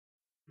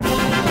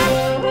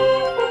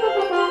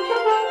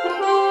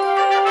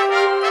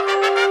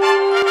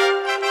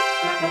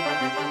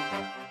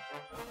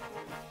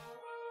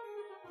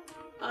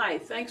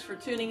Thanks for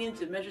tuning in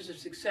to Measures of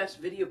Success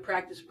Video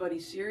Practice Buddy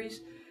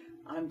Series.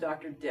 I'm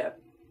Dr. Deb.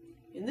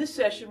 In this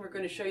session, we're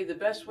going to show you the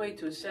best way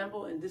to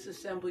assemble and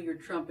disassemble your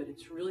trumpet.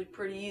 It's really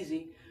pretty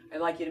easy.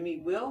 I'd like you to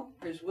meet Will.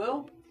 Here's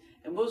Will.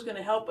 And Will's going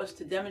to help us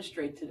to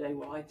demonstrate today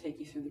while I take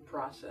you through the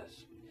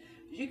process.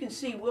 As you can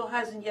see, Will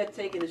hasn't yet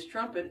taken his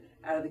trumpet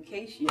out of the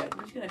case yet.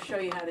 He's going to show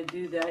you how to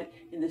do that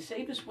in the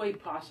safest way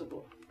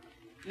possible.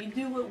 If you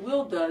do what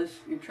Will does,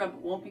 your trumpet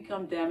won't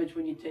become damaged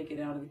when you take it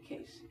out of the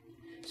case.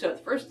 So the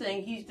first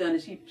thing he's done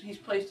is he's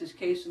placed his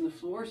case on the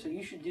floor, so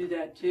you should do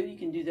that too. You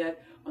can do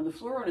that on the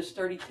floor or on a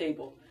sturdy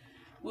table.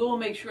 We'll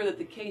make sure that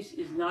the case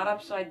is not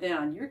upside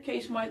down. Your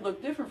case might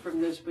look different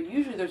from this, but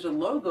usually there's a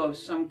logo of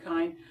some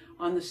kind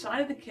on the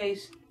side of the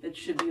case that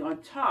should be on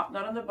top,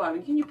 not on the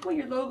bottom. Can you point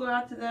your logo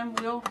out to them,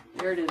 Will?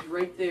 There it is,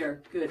 right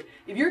there. Good.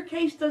 If your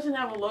case doesn't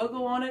have a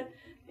logo on it,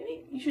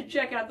 maybe you should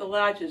check out the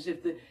latches.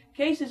 If the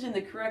case is in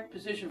the correct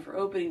position for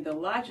opening, the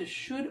latches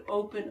should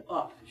open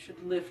up,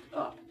 should lift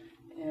up.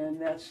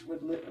 And that's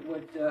what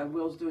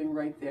Will's doing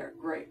right there.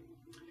 Great.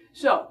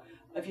 So,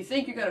 if you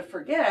think you're going to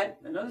forget,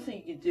 another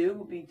thing you could do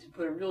would be to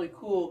put a really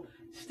cool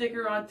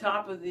sticker on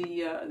top of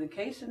the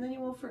case, and then you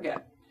won't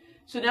forget.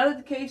 So now that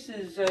the case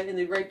is in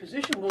the right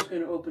position, Will's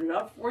going to open it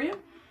up for you.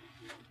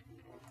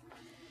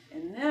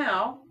 And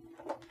now,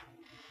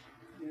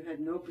 go ahead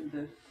and open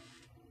the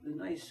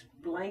nice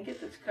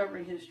blanket that's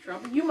covering his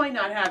trumpet. You might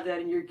not have that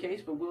in your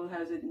case, but Will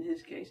has it in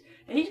his case.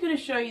 And he's going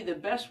to show you the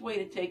best way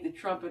to take the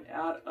trumpet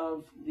out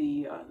of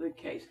the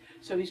case.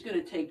 So he's going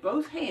to take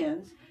both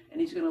hands, and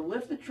he's going to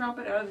lift the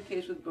trumpet out of the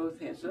case with both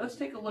hands. So let's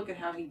take a look at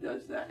how he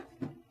does that.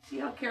 See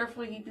how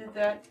carefully he did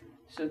that?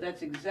 So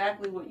that's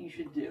exactly what you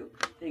should do.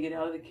 Take it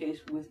out of the case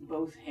with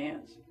both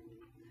hands.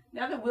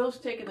 Now that Will's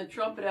taken the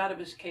trumpet out of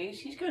his case,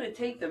 he's going to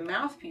take the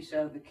mouthpiece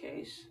out of the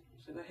case.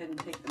 So go ahead and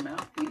take the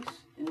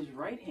mouthpiece in his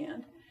right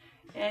hand.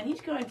 And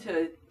he's going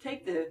to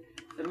take the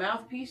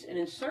mouthpiece and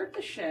insert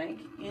the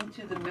shank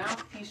into the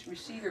mouthpiece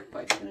receiver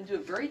pipe. He's going to do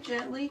it very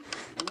gently,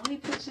 and when he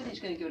puts it, he's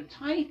going to give it a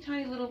tiny,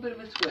 tiny little bit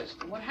of a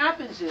twist. And what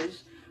happens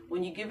is,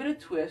 when you give it a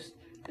twist,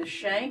 the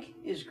shank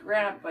is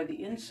grabbed by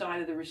the inside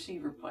of the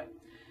receiver pipe.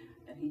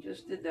 And he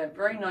just did that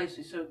very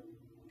nicely. So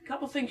a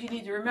couple things you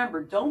need to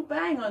remember. Don't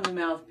bang on the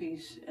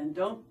mouthpiece, and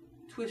don't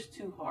twist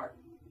too hard.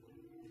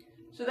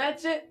 So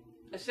that's it.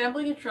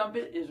 Assembling a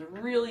trumpet is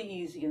really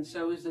easy, and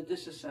so is the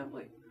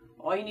disassembly.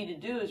 All you need to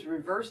do is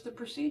reverse the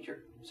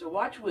procedure. So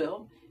watch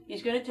Will.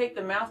 He's going to take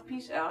the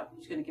mouthpiece out.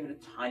 He's going to give it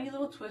a tiny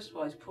little twist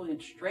while he's pulling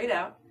it straight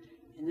out.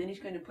 And then he's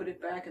going to put it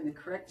back in the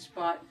correct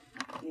spot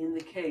in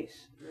the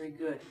case. Very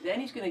good. Then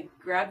he's going to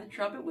grab the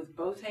trumpet with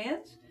both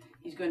hands.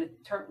 He's going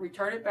to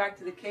return it back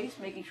to the case,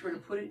 making sure to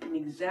put it in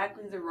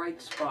exactly the right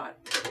spot.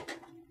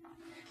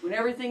 When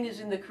everything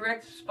is in the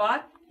correct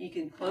spot, he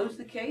can close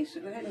the case.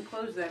 So go ahead and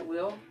close that,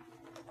 Will,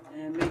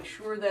 and make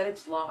sure that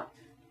it's locked.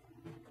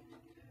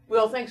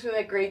 Will, thanks for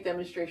that great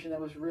demonstration.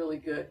 That was really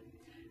good.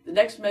 The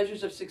next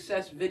Measures of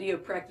Success Video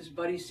Practice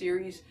Buddy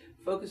series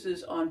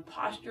focuses on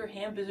posture,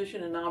 hand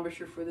position, and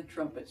embouchure for the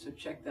trumpet, so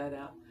check that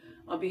out.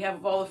 On behalf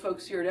of all the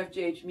folks here at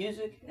FJH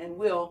Music and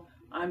Will,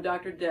 I'm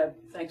Dr. Deb.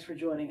 Thanks for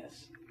joining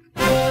us.